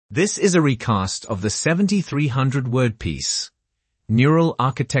This is a recast of the 7,300-word piece, Neural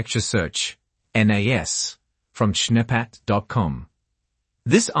Architecture Search, NAS, from Schneepat.com.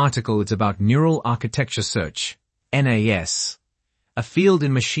 This article is about Neural Architecture Search, NAS, a field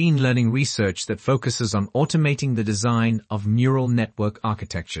in machine learning research that focuses on automating the design of neural network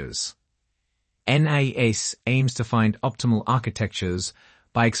architectures. NAS aims to find optimal architectures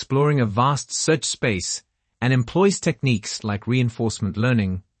by exploring a vast search space and employs techniques like reinforcement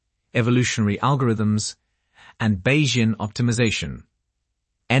learning, evolutionary algorithms, and Bayesian optimization.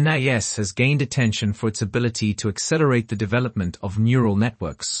 NAS has gained attention for its ability to accelerate the development of neural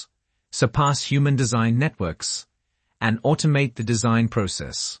networks, surpass human-designed networks, and automate the design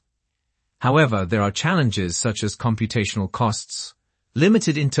process. However, there are challenges such as computational costs,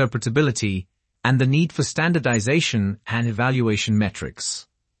 limited interpretability, and the need for standardization and evaluation metrics.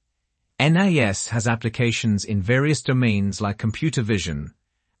 NAS has applications in various domains like computer vision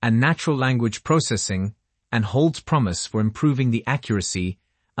and natural language processing, and holds promise for improving the accuracy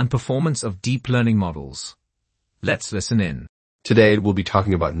and performance of deep learning models. Let's listen in. Today we'll be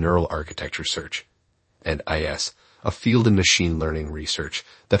talking about Neural Architecture Search, NAS, a field in machine learning research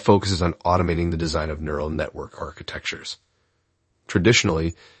that focuses on automating the design of neural network architectures.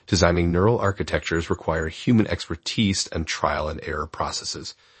 Traditionally, designing neural architectures require human expertise and trial and error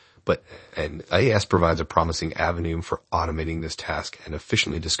processes, but NAS provides a promising avenue for automating this task and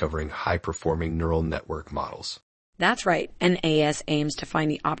efficiently discovering high-performing neural network models. That's right. NAS aims to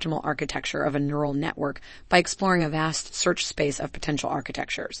find the optimal architecture of a neural network by exploring a vast search space of potential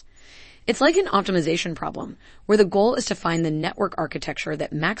architectures. It's like an optimization problem, where the goal is to find the network architecture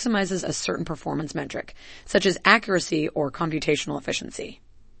that maximizes a certain performance metric, such as accuracy or computational efficiency.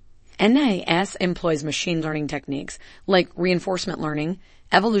 NAS employs machine learning techniques like reinforcement learning,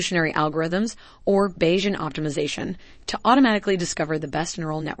 evolutionary algorithms, or Bayesian optimization to automatically discover the best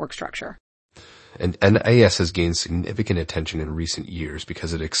neural network structure. And NAS has gained significant attention in recent years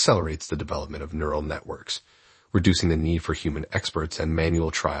because it accelerates the development of neural networks, reducing the need for human experts and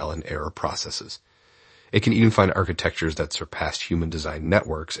manual trial and error processes. It can even find architectures that surpass human-designed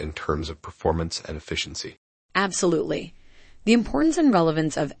networks in terms of performance and efficiency. Absolutely. The importance and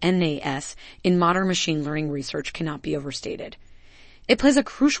relevance of NAS in modern machine learning research cannot be overstated. It plays a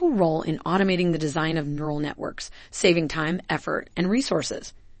crucial role in automating the design of neural networks, saving time, effort, and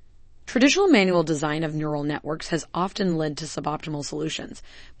resources. Traditional manual design of neural networks has often led to suboptimal solutions,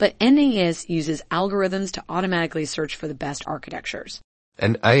 but NAS uses algorithms to automatically search for the best architectures.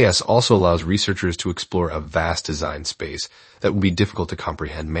 NAS also allows researchers to explore a vast design space that would be difficult to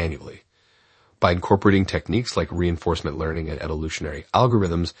comprehend manually. By incorporating techniques like reinforcement learning and evolutionary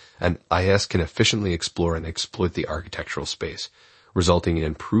algorithms, NAS can efficiently explore and exploit the architectural space, resulting in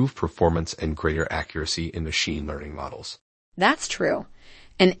improved performance and greater accuracy in machine learning models. That's true.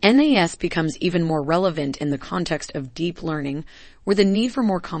 And NAS becomes even more relevant in the context of deep learning, where the need for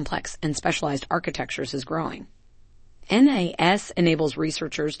more complex and specialized architectures is growing. NAS enables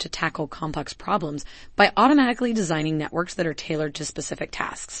researchers to tackle complex problems by automatically designing networks that are tailored to specific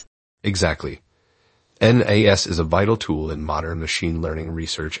tasks. Exactly. NAS is a vital tool in modern machine learning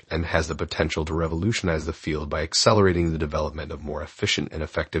research and has the potential to revolutionize the field by accelerating the development of more efficient and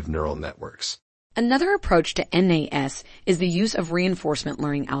effective neural networks. Another approach to NAS is the use of reinforcement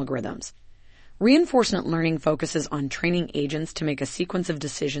learning algorithms. Reinforcement learning focuses on training agents to make a sequence of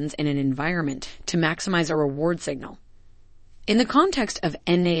decisions in an environment to maximize a reward signal. In the context of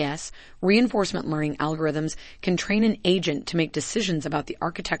NAS, reinforcement learning algorithms can train an agent to make decisions about the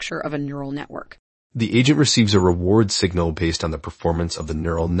architecture of a neural network. The agent receives a reward signal based on the performance of the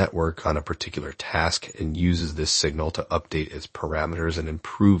neural network on a particular task and uses this signal to update its parameters and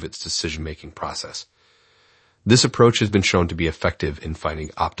improve its decision-making process. This approach has been shown to be effective in finding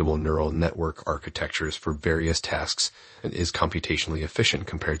optimal neural network architectures for various tasks and is computationally efficient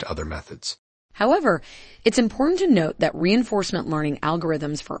compared to other methods. However, it's important to note that reinforcement learning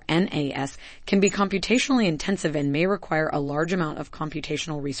algorithms for NAS can be computationally intensive and may require a large amount of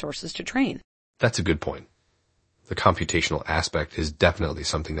computational resources to train. That's a good point. The computational aspect is definitely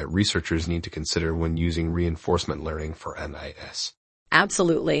something that researchers need to consider when using reinforcement learning for NAS.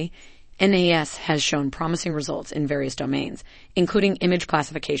 Absolutely. NAS has shown promising results in various domains, including image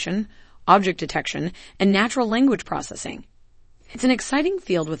classification, object detection, and natural language processing. It's an exciting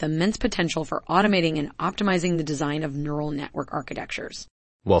field with immense potential for automating and optimizing the design of neural network architectures.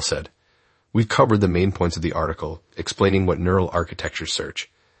 Well said. We've covered the main points of the article, explaining what Neural Architecture Search,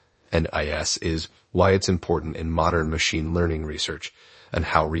 NAS, is, why it's important in modern machine learning research, and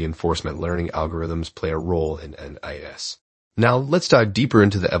how reinforcement learning algorithms play a role in NAS. Now let's dive deeper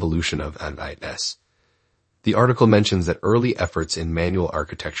into the evolution of NAS. The article mentions that early efforts in manual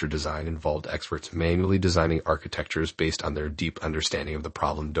architecture design involved experts manually designing architectures based on their deep understanding of the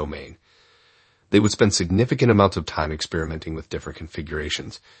problem domain. They would spend significant amounts of time experimenting with different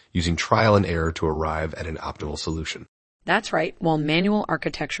configurations, using trial and error to arrive at an optimal solution. That's right. While manual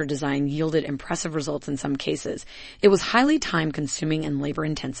architecture design yielded impressive results in some cases, it was highly time-consuming and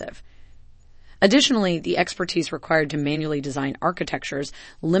labor-intensive. Additionally, the expertise required to manually design architectures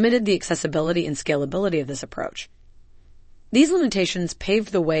limited the accessibility and scalability of this approach. These limitations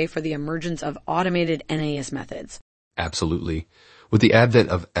paved the way for the emergence of automated NAS methods. Absolutely. With the advent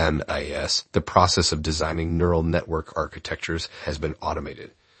of NAS, the process of designing neural network architectures has been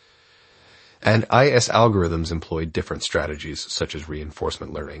automated. And NAS algorithms employ different strategies such as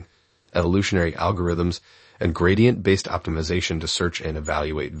reinforcement learning, evolutionary algorithms, and gradient-based optimization to search and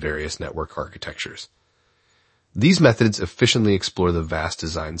evaluate various network architectures. These methods efficiently explore the vast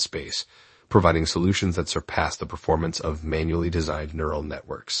design space, providing solutions that surpass the performance of manually designed neural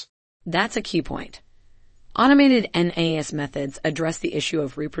networks. That's a key point. Automated NAS methods address the issue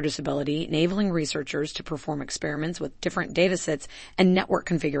of reproducibility, enabling researchers to perform experiments with different datasets and network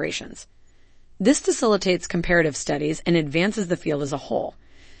configurations. This facilitates comparative studies and advances the field as a whole.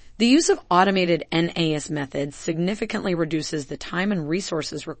 The use of automated NAS methods significantly reduces the time and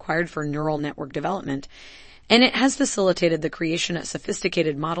resources required for neural network development, and it has facilitated the creation of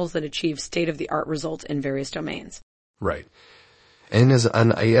sophisticated models that achieve state-of-the-art results in various domains. Right. And as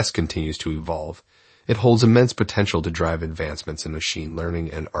NAS continues to evolve, it holds immense potential to drive advancements in machine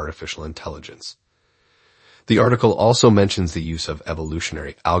learning and artificial intelligence. The article also mentions the use of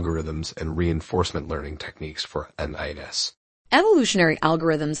evolutionary algorithms and reinforcement learning techniques for NAS. Evolutionary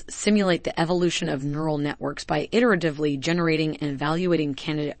algorithms simulate the evolution of neural networks by iteratively generating and evaluating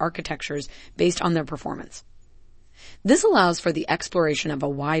candidate architectures based on their performance. This allows for the exploration of a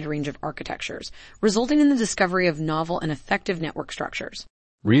wide range of architectures, resulting in the discovery of novel and effective network structures.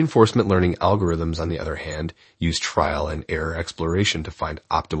 Reinforcement learning algorithms, on the other hand, use trial and error exploration to find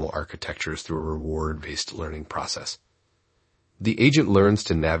optimal architectures through a reward-based learning process. The agent learns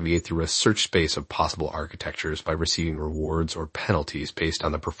to navigate through a search space of possible architectures by receiving rewards or penalties based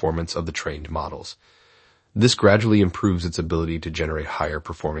on the performance of the trained models. This gradually improves its ability to generate higher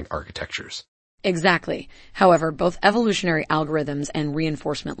performing architectures. Exactly. However, both evolutionary algorithms and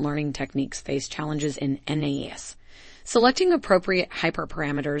reinforcement learning techniques face challenges in NAS. Selecting appropriate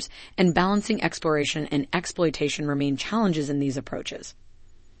hyperparameters and balancing exploration and exploitation remain challenges in these approaches.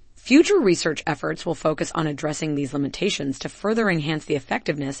 Future research efforts will focus on addressing these limitations to further enhance the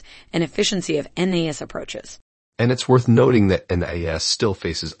effectiveness and efficiency of NAS approaches. And it's worth noting that NAS still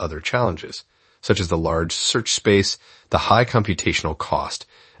faces other challenges, such as the large search space, the high computational cost,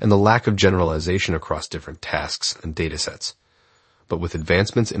 and the lack of generalization across different tasks and datasets. But with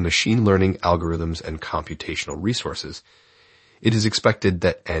advancements in machine learning algorithms and computational resources, it is expected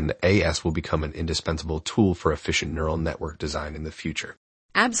that NAS will become an indispensable tool for efficient neural network design in the future.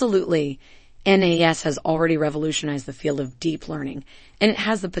 Absolutely. NAS has already revolutionized the field of deep learning, and it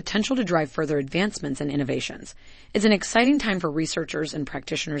has the potential to drive further advancements and innovations. It's an exciting time for researchers and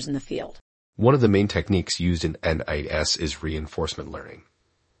practitioners in the field. One of the main techniques used in NAS is reinforcement learning.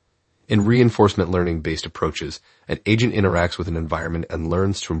 In reinforcement learning-based approaches, an agent interacts with an environment and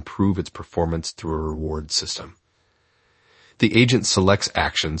learns to improve its performance through a reward system. The agent selects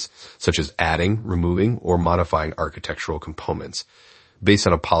actions, such as adding, removing, or modifying architectural components, based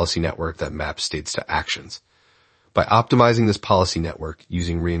on a policy network that maps states to actions. By optimizing this policy network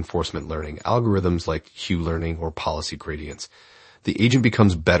using reinforcement learning algorithms like hue learning or policy gradients, the agent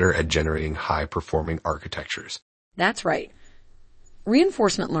becomes better at generating high-performing architectures. That's right.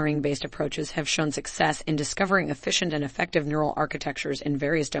 Reinforcement learning-based approaches have shown success in discovering efficient and effective neural architectures in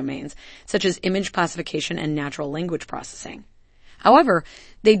various domains, such as image classification and natural language processing. However,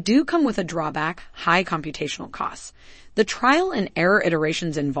 they do come with a drawback: high computational costs. The trial and error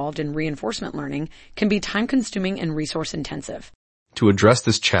iterations involved in reinforcement learning can be time-consuming and resource-intensive. To address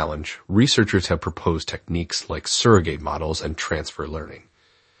this challenge, researchers have proposed techniques like surrogate models and transfer learning.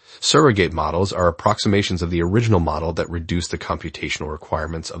 Surrogate models are approximations of the original model that reduce the computational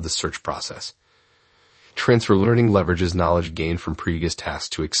requirements of the search process. Transfer learning leverages knowledge gained from previous tasks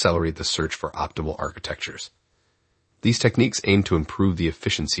to accelerate the search for optimal architectures. These techniques aim to improve the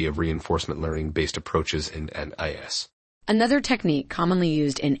efficiency of reinforcement learning-based approaches in NAS. Another technique commonly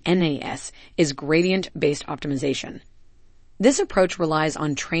used in NAS is gradient-based optimization. This approach relies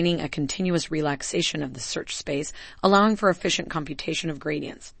on training a continuous relaxation of the search space, allowing for efficient computation of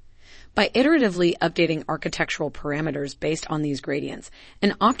gradients. By iteratively updating architectural parameters based on these gradients,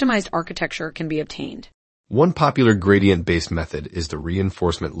 an optimized architecture can be obtained. One popular gradient-based method is the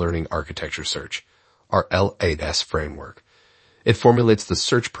reinforcement learning architecture search, our NAS framework. It formulates the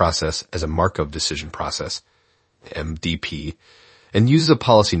search process as a Markov decision process, MDP, and uses a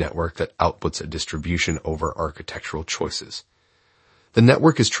policy network that outputs a distribution over architectural choices. The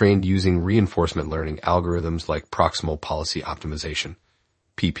network is trained using reinforcement learning algorithms like proximal policy optimization,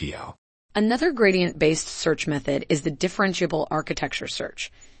 PPO. Another gradient-based search method is the differentiable architecture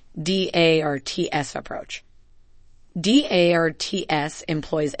search, DARTS approach. DARTS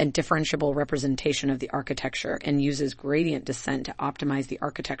employs a differentiable representation of the architecture and uses gradient descent to optimize the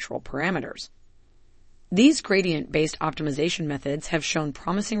architectural parameters. These gradient-based optimization methods have shown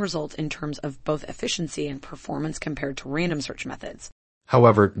promising results in terms of both efficiency and performance compared to random search methods.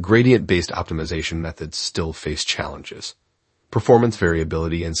 However, gradient-based optimization methods still face challenges. Performance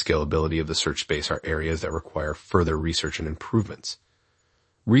variability and scalability of the search space are areas that require further research and improvements.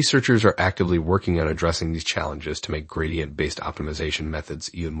 Researchers are actively working on addressing these challenges to make gradient-based optimization methods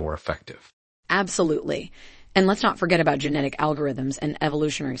even more effective. Absolutely. And let's not forget about genetic algorithms and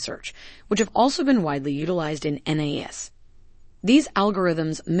evolutionary search, which have also been widely utilized in NAS. These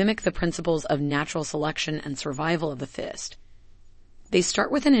algorithms mimic the principles of natural selection and survival of the fittest. They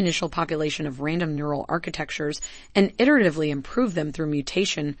start with an initial population of random neural architectures and iteratively improve them through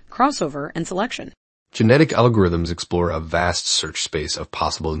mutation, crossover, and selection. Genetic algorithms explore a vast search space of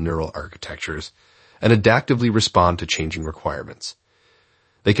possible neural architectures and adaptively respond to changing requirements.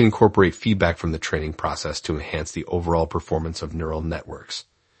 They can incorporate feedback from the training process to enhance the overall performance of neural networks.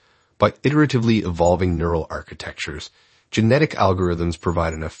 By iteratively evolving neural architectures, genetic algorithms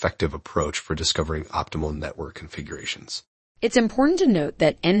provide an effective approach for discovering optimal network configurations. It's important to note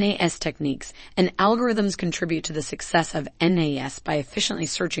that NAS techniques and algorithms contribute to the success of NAS by efficiently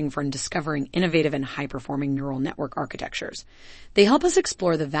searching for and discovering innovative and high-performing neural network architectures. They help us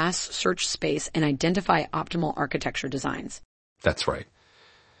explore the vast search space and identify optimal architecture designs. That's right.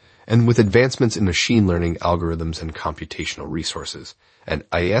 And with advancements in machine learning algorithms and computational resources,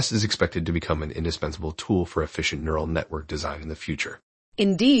 NAS is expected to become an indispensable tool for efficient neural network design in the future.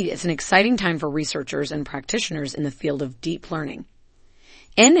 Indeed, it's an exciting time for researchers and practitioners in the field of deep learning.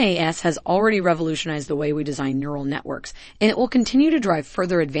 NAS has already revolutionized the way we design neural networks, and it will continue to drive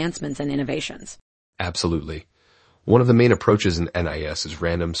further advancements and innovations. Absolutely. One of the main approaches in NAS is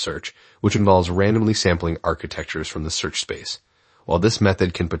random search, which involves randomly sampling architectures from the search space. While this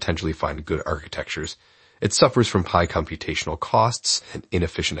method can potentially find good architectures, it suffers from high computational costs and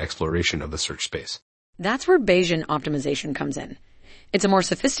inefficient exploration of the search space. That's where Bayesian optimization comes in. It's a more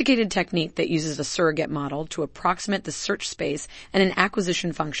sophisticated technique that uses a surrogate model to approximate the search space and an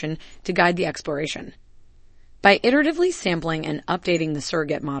acquisition function to guide the exploration. By iteratively sampling and updating the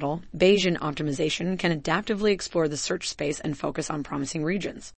surrogate model, Bayesian optimization can adaptively explore the search space and focus on promising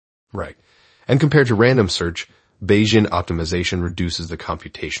regions. Right. And compared to random search, Bayesian optimization reduces the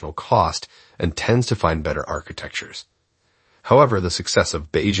computational cost and tends to find better architectures. However, the success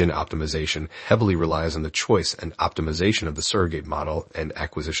of Bayesian optimization heavily relies on the choice and optimization of the surrogate model and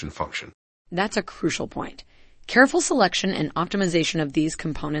acquisition function. That's a crucial point. Careful selection and optimization of these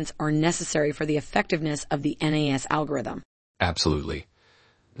components are necessary for the effectiveness of the NAS algorithm. Absolutely.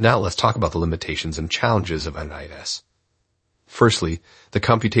 Now let's talk about the limitations and challenges of NAS. Firstly, the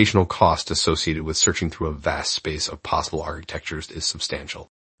computational cost associated with searching through a vast space of possible architectures is substantial.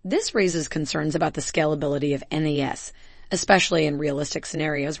 This raises concerns about the scalability of NAS, especially in realistic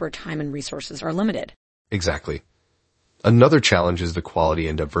scenarios where time and resources are limited. Exactly. Another challenge is the quality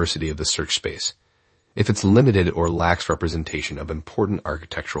and diversity of the search space. If it's limited or lacks representation of important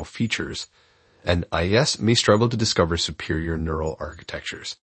architectural features, NAS may struggle to discover superior neural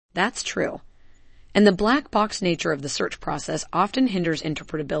architectures. That's true. And the black box nature of the search process often hinders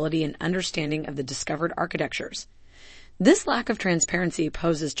interpretability and understanding of the discovered architectures. This lack of transparency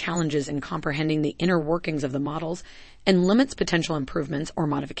poses challenges in comprehending the inner workings of the models and limits potential improvements or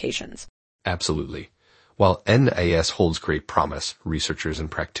modifications. Absolutely. While NAS holds great promise, researchers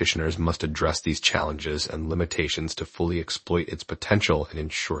and practitioners must address these challenges and limitations to fully exploit its potential and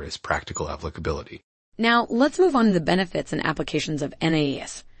ensure its practical applicability. Now, let's move on to the benefits and applications of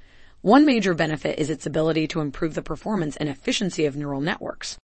NAS. One major benefit is its ability to improve the performance and efficiency of neural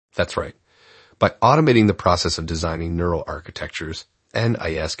networks. That's right. By automating the process of designing neural architectures,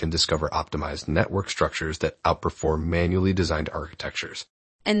 NAS can discover optimized network structures that outperform manually designed architectures.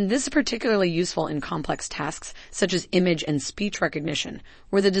 And this is particularly useful in complex tasks such as image and speech recognition,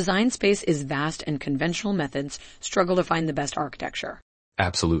 where the design space is vast and conventional methods struggle to find the best architecture.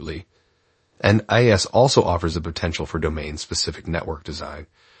 Absolutely. NAS also offers the potential for domain-specific network design,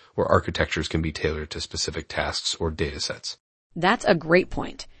 where architectures can be tailored to specific tasks or datasets. That's a great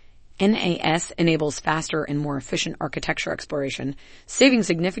point. NAS enables faster and more efficient architecture exploration, saving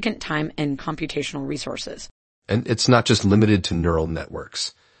significant time and computational resources. And it's not just limited to neural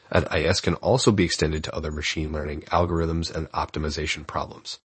networks. NIS can also be extended to other machine learning algorithms and optimization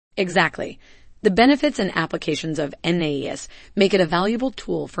problems. Exactly. The benefits and applications of NAS make it a valuable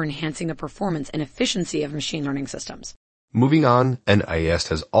tool for enhancing the performance and efficiency of machine learning systems. Moving on, NIS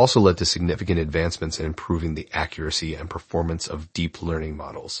has also led to significant advancements in improving the accuracy and performance of deep learning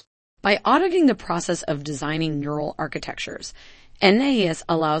models. By auditing the process of designing neural architectures, NAS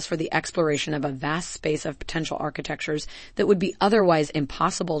allows for the exploration of a vast space of potential architectures that would be otherwise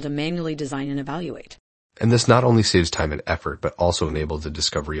impossible to manually design and evaluate. And this not only saves time and effort, but also enables the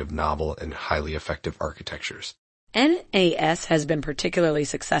discovery of novel and highly effective architectures. NAS has been particularly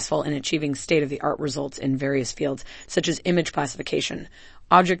successful in achieving state-of-the-art results in various fields, such as image classification,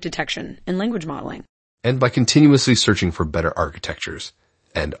 object detection, and language modeling. And by continuously searching for better architectures,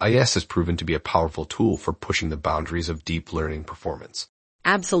 NIS has proven to be a powerful tool for pushing the boundaries of deep learning performance.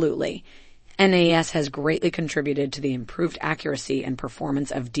 Absolutely. NAS has greatly contributed to the improved accuracy and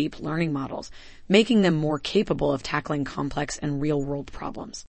performance of deep learning models, making them more capable of tackling complex and real-world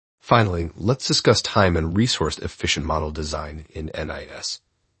problems. Finally, let's discuss time and resource-efficient model design in NIS.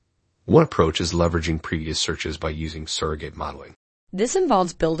 One approach is leveraging previous searches by using surrogate modeling. This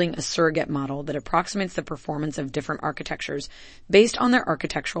involves building a surrogate model that approximates the performance of different architectures based on their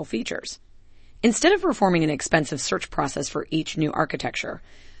architectural features. Instead of performing an expensive search process for each new architecture,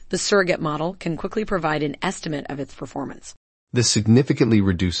 the surrogate model can quickly provide an estimate of its performance. This significantly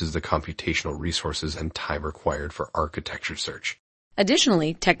reduces the computational resources and time required for architecture search.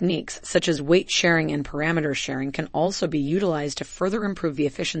 Additionally, techniques such as weight sharing and parameter sharing can also be utilized to further improve the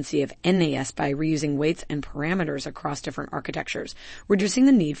efficiency of NAS by reusing weights and parameters across different architectures, reducing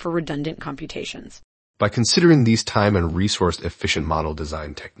the need for redundant computations. By considering these time and resource-efficient model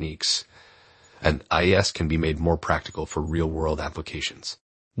design techniques, NIS can be made more practical for real-world applications.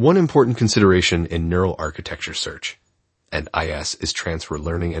 One important consideration in neural architecture search, NIS, is transfer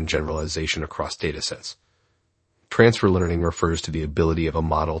learning and generalization across datasets. Transfer learning refers to the ability of a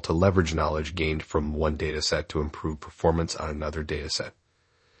model to leverage knowledge gained from one dataset to improve performance on another dataset.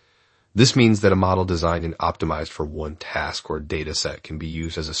 This means that a model designed and optimized for one task or dataset can be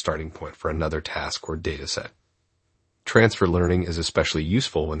used as a starting point for another task or dataset. Transfer learning is especially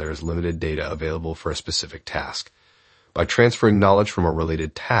useful when there is limited data available for a specific task. By transferring knowledge from a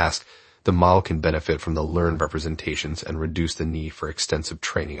related task, the model can benefit from the learned representations and reduce the need for extensive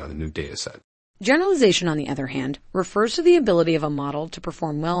training on a new dataset. Generalization, on the other hand, refers to the ability of a model to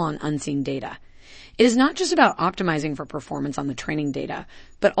perform well on unseen data. It is not just about optimizing for performance on the training data,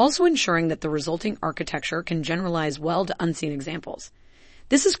 but also ensuring that the resulting architecture can generalize well to unseen examples.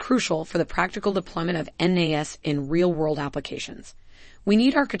 This is crucial for the practical deployment of NAS in real-world applications. We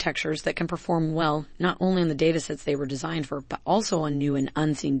need architectures that can perform well not only on the datasets they were designed for, but also on new and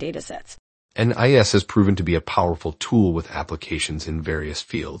unseen datasets. NIS has proven to be a powerful tool with applications in various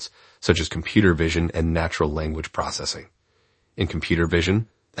fields, such as computer vision and natural language processing. In computer vision,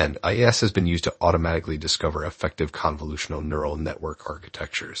 NIS has been used to automatically discover effective convolutional neural network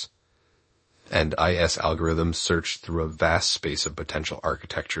architectures. NIS algorithms search through a vast space of potential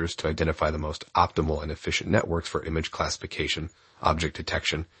architectures to identify the most optimal and efficient networks for image classification, object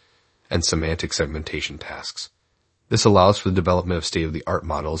detection, and semantic segmentation tasks. This allows for the development of state-of-the-art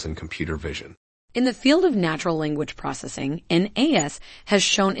models in computer vision. In the field of natural language processing, NAS has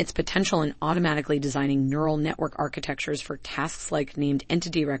shown its potential in automatically designing neural network architectures for tasks like named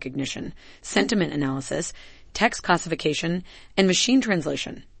entity recognition, sentiment analysis, text classification, and machine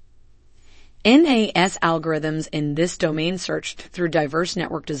translation. NAS algorithms in this domain searched through diverse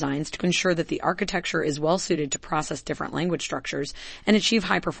network designs to ensure that the architecture is well suited to process different language structures and achieve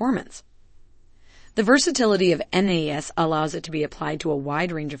high performance. The versatility of NAS allows it to be applied to a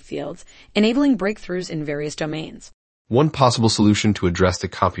wide range of fields, enabling breakthroughs in various domains. One possible solution to address the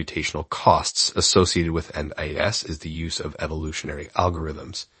computational costs associated with NAS is the use of evolutionary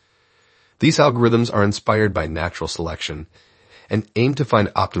algorithms. These algorithms are inspired by natural selection and aim to find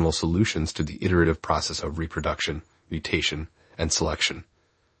optimal solutions to the iterative process of reproduction, mutation, and selection.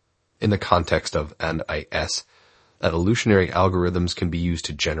 In the context of NIS, evolutionary algorithms can be used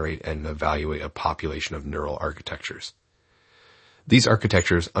to generate and evaluate a population of neural architectures. These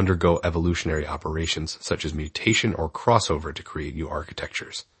architectures undergo evolutionary operations such as mutation or crossover to create new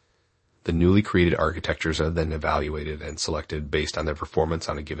architectures. The newly created architectures are then evaluated and selected based on their performance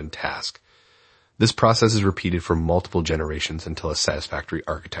on a given task. This process is repeated for multiple generations until a satisfactory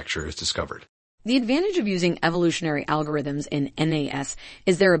architecture is discovered. The advantage of using evolutionary algorithms in NAS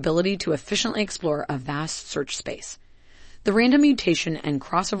is their ability to efficiently explore a vast search space. The random mutation and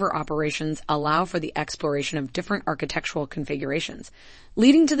crossover operations allow for the exploration of different architectural configurations,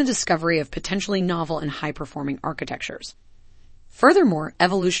 leading to the discovery of potentially novel and high-performing architectures. Furthermore,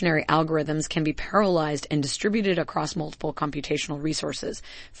 evolutionary algorithms can be parallelized and distributed across multiple computational resources,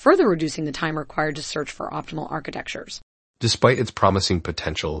 further reducing the time required to search for optimal architectures. Despite its promising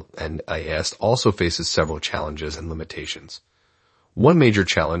potential, NAS also faces several challenges and limitations. One major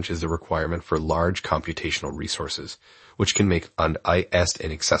challenge is the requirement for large computational resources, which can make NAS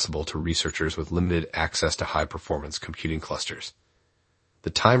inaccessible to researchers with limited access to high-performance computing clusters. The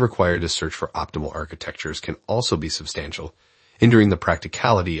time required to search for optimal architectures can also be substantial, hindering the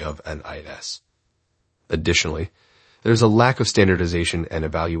practicality of NAS. Additionally, there is a lack of standardization and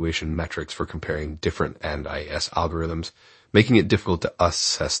evaluation metrics for comparing different NAS algorithms, making it difficult to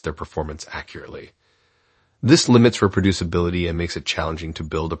assess their performance accurately. This limits reproducibility and makes it challenging to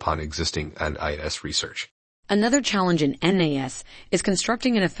build upon existing NAS research. Another challenge in NAS is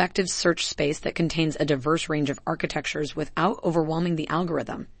constructing an effective search space that contains a diverse range of architectures without overwhelming the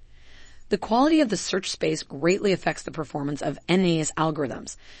algorithm. The quality of the search space greatly affects the performance of NAS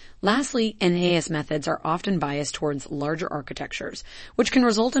algorithms. Lastly, NAS methods are often biased towards larger architectures, which can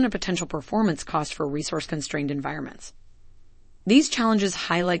result in a potential performance cost for resource-constrained environments. These challenges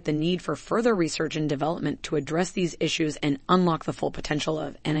highlight the need for further research and development to address these issues and unlock the full potential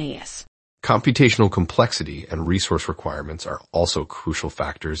of NAS. Computational complexity and resource requirements are also crucial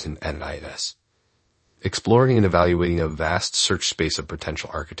factors in NAS. Exploring and evaluating a vast search space of potential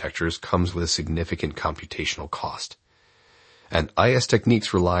architectures comes with a significant computational cost. And IS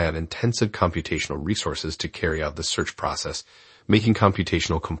techniques rely on intensive computational resources to carry out the search process, making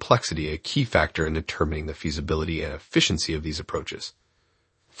computational complexity a key factor in determining the feasibility and efficiency of these approaches.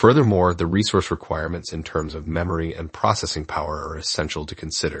 Furthermore, the resource requirements in terms of memory and processing power are essential to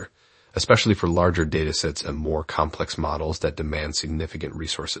consider, especially for larger datasets and more complex models that demand significant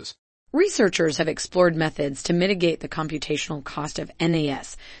resources. Researchers have explored methods to mitigate the computational cost of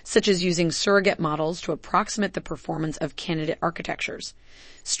NAS, such as using surrogate models to approximate the performance of candidate architectures.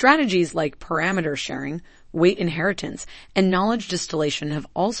 Strategies like parameter sharing, weight inheritance, and knowledge distillation have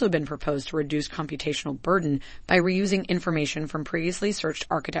also been proposed to reduce computational burden by reusing information from previously searched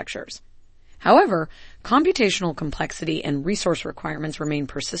architectures. However, computational complexity and resource requirements remain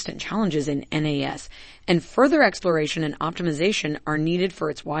persistent challenges in NAS, and further exploration and optimization are needed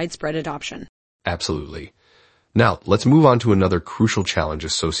for its widespread adoption. Absolutely. Now, let's move on to another crucial challenge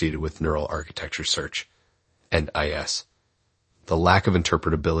associated with neural architecture search, NIS. The lack of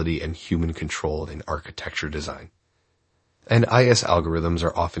interpretability and human control in architecture design. NIS algorithms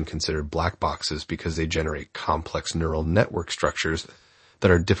are often considered black boxes because they generate complex neural network structures that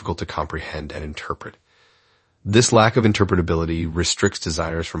are difficult to comprehend and interpret. This lack of interpretability restricts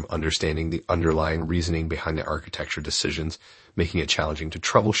designers from understanding the underlying reasoning behind the architecture decisions, making it challenging to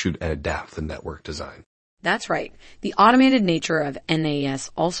troubleshoot and adapt the network design. That's right. The automated nature of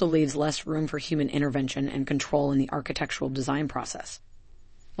NAS also leaves less room for human intervention and control in the architectural design process.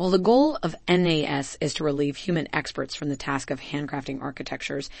 While the goal of NAS is to relieve human experts from the task of handcrafting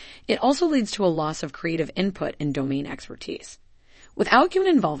architectures, it also leads to a loss of creative input and domain expertise. Without human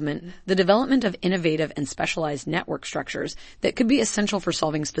involvement, the development of innovative and specialized network structures that could be essential for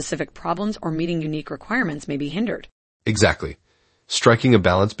solving specific problems or meeting unique requirements may be hindered. Exactly. Striking a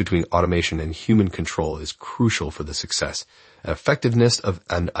balance between automation and human control is crucial for the success and effectiveness of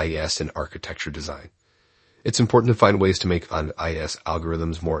NIS in architecture design. It's important to find ways to make NIS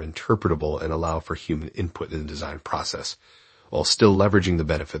algorithms more interpretable and allow for human input in the design process, while still leveraging the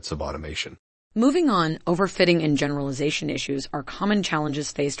benefits of automation. Moving on, overfitting and generalization issues are common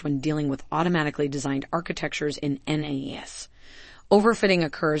challenges faced when dealing with automatically designed architectures in NAS. Overfitting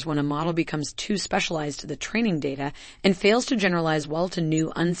occurs when a model becomes too specialized to the training data and fails to generalize well to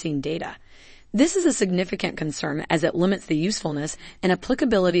new unseen data. This is a significant concern as it limits the usefulness and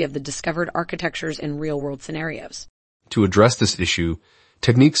applicability of the discovered architectures in real-world scenarios. To address this issue,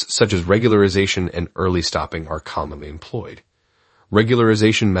 techniques such as regularization and early stopping are commonly employed.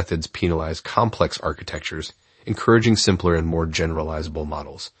 Regularization methods penalize complex architectures, encouraging simpler and more generalizable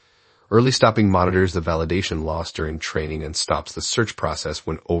models. Early stopping monitors the validation loss during training and stops the search process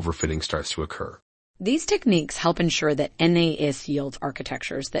when overfitting starts to occur. These techniques help ensure that NAS yields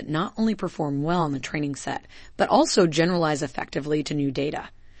architectures that not only perform well in the training set, but also generalize effectively to new data.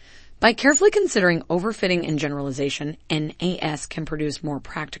 By carefully considering overfitting and generalization, NAS can produce more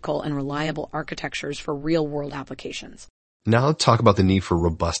practical and reliable architectures for real-world applications. Now let's talk about the need for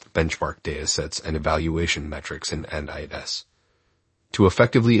robust benchmark datasets and evaluation metrics in NIS. To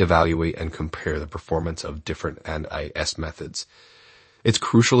effectively evaluate and compare the performance of different NIS methods, It's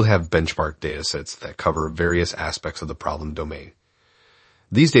crucial to have benchmark datasets that cover various aspects of the problem domain.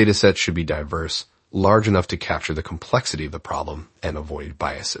 These datasets should be diverse, large enough to capture the complexity of the problem and avoid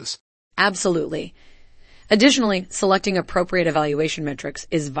biases. Absolutely. Additionally, selecting appropriate evaluation metrics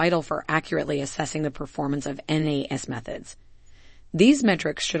is vital for accurately assessing the performance of NAS methods. These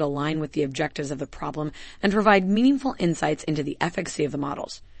metrics should align with the objectives of the problem and provide meaningful insights into the efficacy of the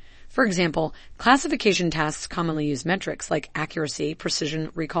models. For example, classification tasks commonly use metrics like accuracy,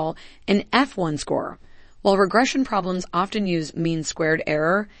 precision, recall, and F1 score, while regression problems often use mean squared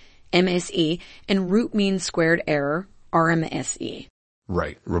error, MSE, and root mean squared error, RMSE.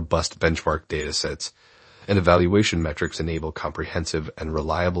 Right, robust benchmark datasets and evaluation metrics enable comprehensive and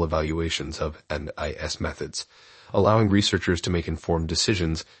reliable evaluations of NAS methods, allowing researchers to make informed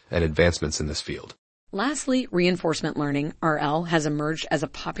decisions and advancements in this field. Lastly, reinforcement learning, RL, has emerged as a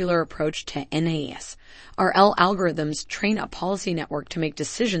popular approach to NAS. RL algorithms train a policy network to make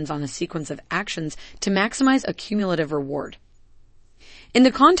decisions on a sequence of actions to maximize a cumulative reward. In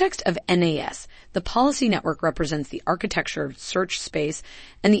the context of NAS, the policy network represents the architecture search space,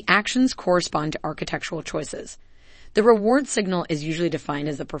 and the actions correspond to architectural choices. The reward signal is usually defined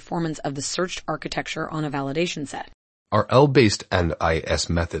as the performance of the searched architecture on a validation set. RL-based NAS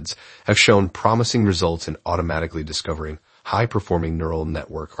methods have shown promising results in automatically discovering high-performing neural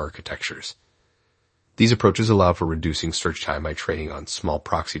network architectures. These approaches allow for reducing search time by training on small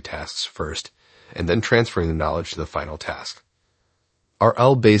proxy tasks first, and then transferring the knowledge to the final task.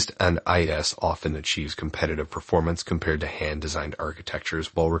 RL-based NAS often achieves competitive performance compared to hand-designed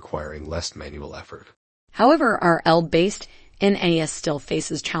architectures while requiring less manual effort. However, RL-based NAS still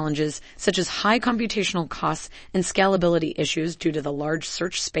faces challenges such as high computational costs and scalability issues due to the large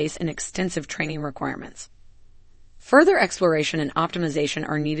search space and extensive training requirements. Further exploration and optimization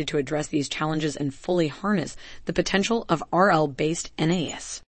are needed to address these challenges and fully harness the potential of RL-based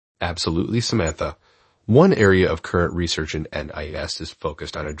NAS. Absolutely, Samantha. One area of current research in NAS is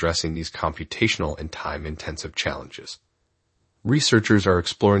focused on addressing these computational and time-intensive challenges. Researchers are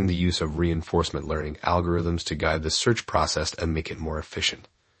exploring the use of reinforcement learning algorithms to guide the search process and make it more efficient.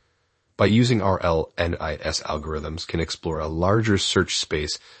 By using RL, NAS algorithms can explore a larger search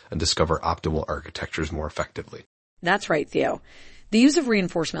space and discover optimal architectures more effectively. That's right, Theo. The use of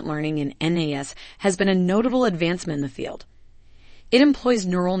reinforcement learning in NAS has been a notable advancement in the field. It employs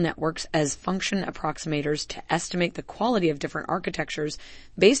neural networks as function approximators to estimate the quality of different architectures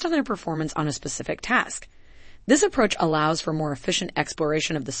based on their performance on a specific task. This approach allows for more efficient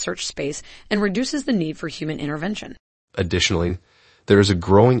exploration of the search space and reduces the need for human intervention. Additionally, there is a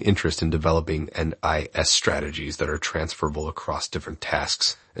growing interest in developing NAS strategies that are transferable across different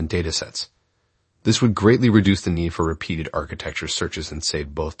tasks and datasets. This would greatly reduce the need for repeated architecture searches and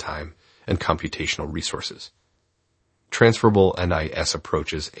save both time and computational resources. Transferable NAS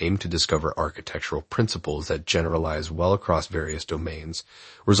approaches aim to discover architectural principles that generalize well across various domains,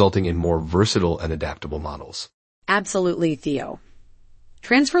 resulting in more versatile and adaptable models. Absolutely, Theo.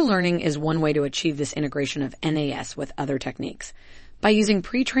 Transfer learning is one way to achieve this integration of NAS with other techniques. By using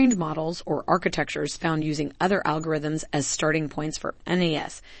pre-trained models or architectures found using other algorithms as starting points for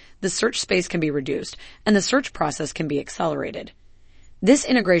NAS, the search space can be reduced and the search process can be accelerated. This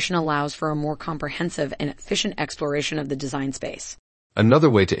integration allows for a more comprehensive and efficient exploration of the design space. Another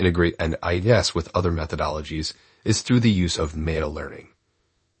way to integrate NAS with other methodologies is through the use of meta-learning.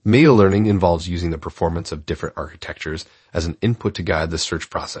 Meta-learning involves using the performance of different architectures as an input to guide the search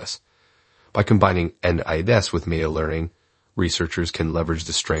process. By combining NAS with meta-learning, researchers can leverage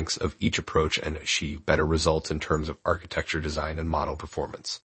the strengths of each approach and achieve better results in terms of architecture design and model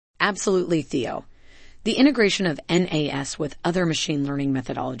performance. Absolutely, Theo. The integration of NAS with other machine learning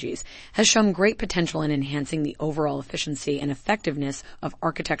methodologies has shown great potential in enhancing the overall efficiency and effectiveness of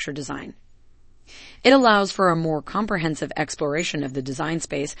architecture design. It allows for a more comprehensive exploration of the design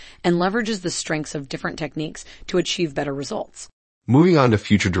space and leverages the strengths of different techniques to achieve better results. Moving on to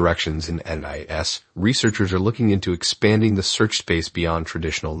future directions in NAS, researchers are looking into expanding the search space beyond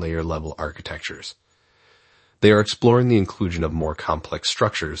traditional layer-level architectures. They are exploring the inclusion of more complex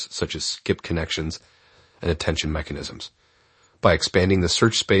structures, such as skip connections and attention mechanisms. By expanding the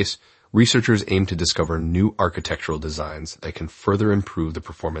search space, researchers aim to discover new architectural designs that can further improve the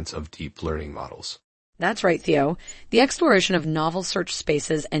performance of deep learning models. That's right, Theo. The exploration of novel search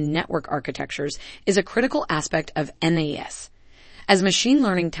spaces and network architectures is a critical aspect of NAS. As machine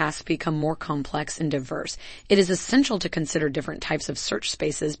learning tasks become more complex and diverse, it is essential to consider different types of search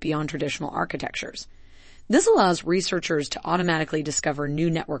spaces beyond traditional architectures. This allows researchers to automatically discover new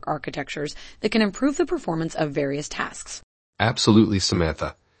network architectures that can improve the performance of various tasks. Absolutely,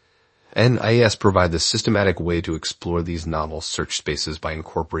 Samantha. NAS provide the systematic way to explore these novel search spaces by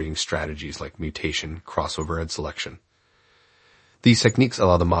incorporating strategies like mutation, crossover, and selection. These techniques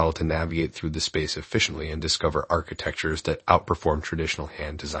allow the model to navigate through the space efficiently and discover architectures that outperform traditional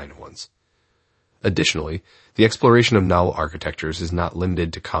hand-designed ones. Additionally, the exploration of novel architectures is not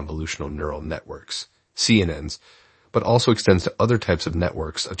limited to convolutional neural networks, CNNs, but also extends to other types of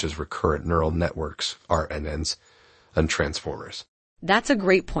networks such as recurrent neural networks, RNNs, and transformers. That's a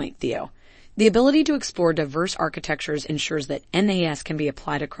great point, Theo. The ability to explore diverse architectures ensures that NAS can be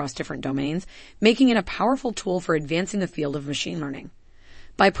applied across different domains, making it a powerful tool for advancing the field of machine learning.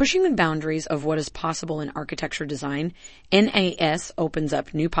 By pushing the boundaries of what is possible in architecture design, NAS opens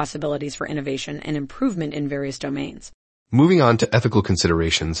up new possibilities for innovation and improvement in various domains. Moving on to ethical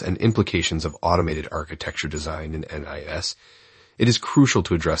considerations and implications of automated architecture design in NAS, it is crucial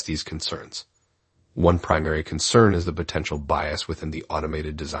to address these concerns. One primary concern is the potential bias within the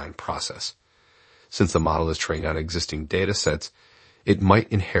automated design process. Since the model is trained on existing data sets, it might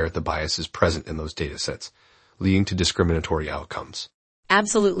inherit the biases present in those data sets, leading to discriminatory outcomes.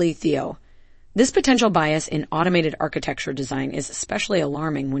 Absolutely, Theo. This potential bias in automated architecture design is especially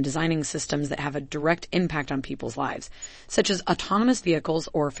alarming when designing systems that have a direct impact on people's lives, such as autonomous vehicles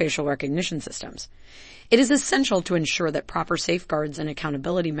or facial recognition systems. It is essential to ensure that proper safeguards and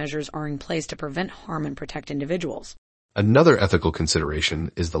accountability measures are in place to prevent harm and protect individuals. Another ethical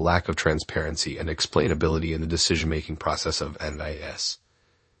consideration is the lack of transparency and explainability in the decision-making process of NAS.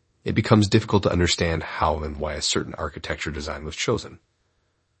 It becomes difficult to understand how and why a certain architecture design was chosen.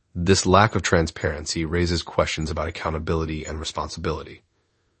 This lack of transparency raises questions about accountability and responsibility.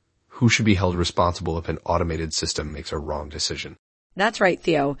 Who should be held responsible if an automated system makes a wrong decision? That's right,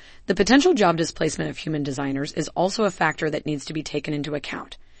 Theo. The potential job displacement of human designers is also a factor that needs to be taken into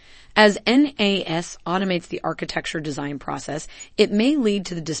account. As NAS automates the architecture design process, it may lead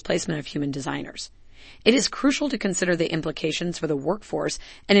to the displacement of human designers. It is crucial to consider the implications for the workforce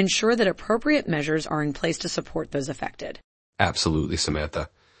and ensure that appropriate measures are in place to support those affected. Absolutely, Samantha.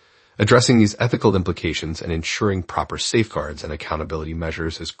 Addressing these ethical implications and ensuring proper safeguards and accountability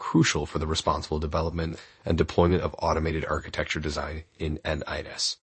measures is crucial for the responsible development and deployment of automated architecture design in NAS.